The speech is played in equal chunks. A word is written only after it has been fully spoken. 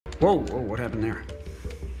Whoa, what happened there?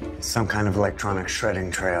 Some kind of electronic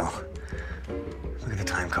shredding trail. Look at the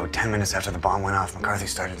time code. 10 minutes after the bomb went off, McCarthy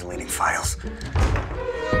started deleting files.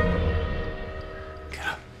 Get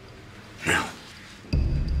up. Now.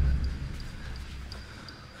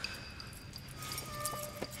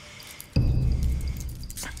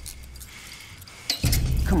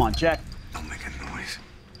 Come on, Jack. Don't make a noise.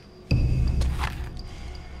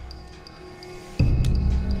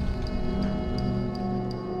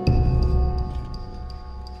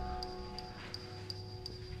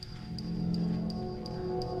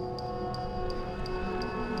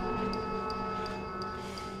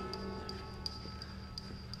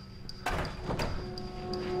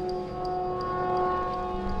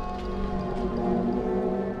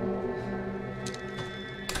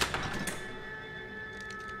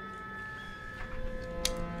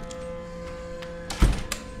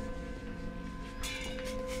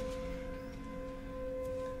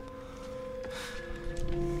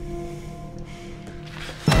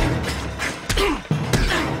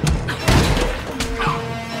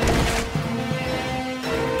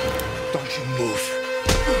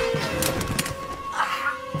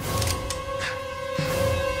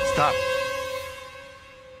 Stop.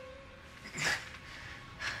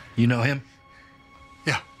 You know him?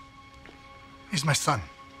 Yeah. He's my son.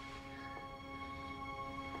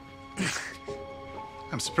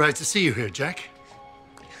 I'm surprised to see you here, Jack.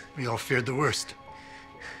 We all feared the worst.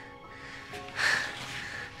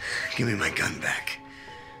 Give me my gun back.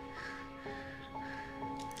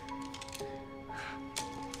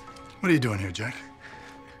 What are you doing here, Jack?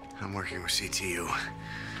 I'm working with CTU.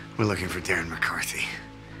 We're looking for Darren McCarthy.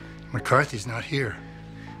 McCarthy's not here.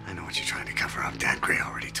 I know what you're trying to cover up. Dad Gray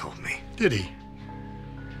already told me. Did he?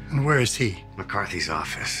 And where is he? McCarthy's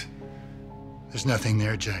office. There's nothing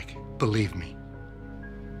there, Jack. Believe me.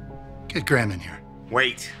 Get Graham in here.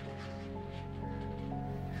 Wait.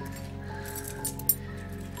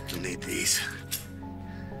 You'll need these.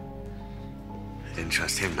 I didn't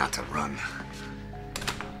trust him not to run.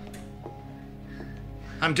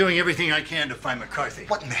 I'm doing everything I can to find McCarthy.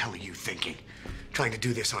 What in the hell are you thinking? Trying to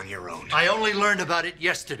do this on your own? I only learned about it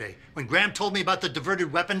yesterday, when Graham told me about the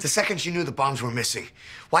diverted weapons. The second you knew the bombs were missing,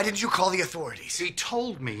 why didn't you call the authorities? He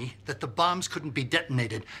told me that the bombs couldn't be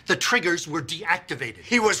detonated. The triggers were deactivated.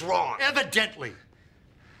 He was wrong. Evidently.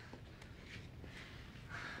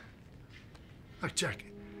 Look, Jack,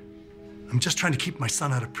 I'm just trying to keep my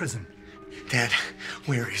son out of prison. Dad,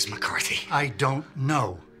 where is McCarthy? I don't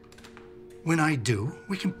know. When I do,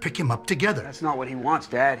 we can pick him up together. That's not what he wants,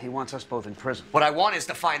 Dad. He wants us both in prison. What I want is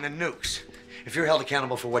to find the nukes. If you're held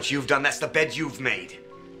accountable for what you've done, that's the bed you've made.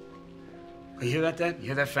 You hear that, Dad? You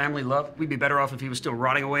hear that family love? We'd be better off if he was still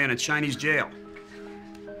rotting away in a Chinese jail.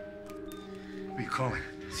 Who are you calling?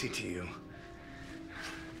 CTU.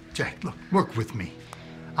 Jack, look, work with me.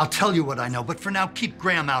 I'll tell you what I know, but for now, keep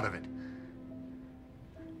Graham out of it.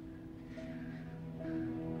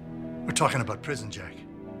 We're talking about prison, Jack.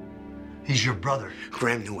 He's your brother.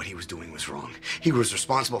 Graham knew what he was doing was wrong. He was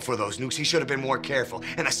responsible for those nukes. He should have been more careful.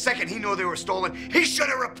 And the second he knew they were stolen, he should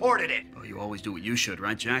have reported it. Oh, you always do what you should,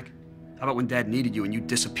 right, Jack? How about when Dad needed you and you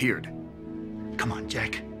disappeared? Come on,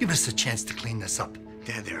 Jack. Give us a chance to clean this up.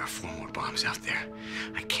 Dad, there are 4 more bombs out there.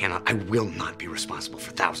 I will not be responsible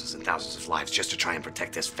for thousands and thousands of lives just to try and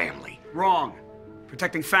protect this family. Wrong.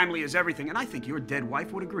 Protecting family is everything, and I think your dead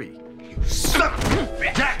wife would agree. You son of a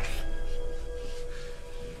bitch! Jack!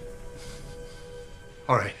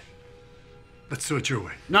 All right. Let's do it your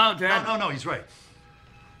way. No, Dad. No, he's right.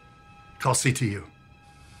 Call CTU.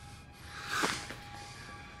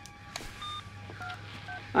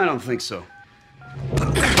 I don't think so.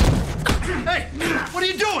 Hey, what are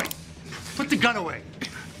you doing? Put the gun away.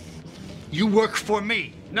 You work for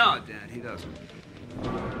me. No, Dad, he doesn't.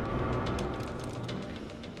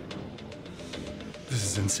 This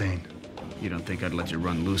is insane. You don't think I'd let you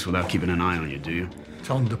run loose without keeping an eye on you, do you?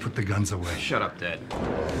 Tell him to put the guns away. Shut up, Dad.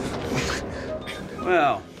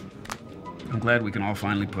 Well, I'm glad we can all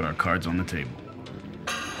finally put our cards on the table.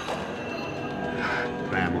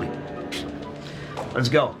 Family. Let's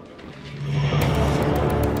go.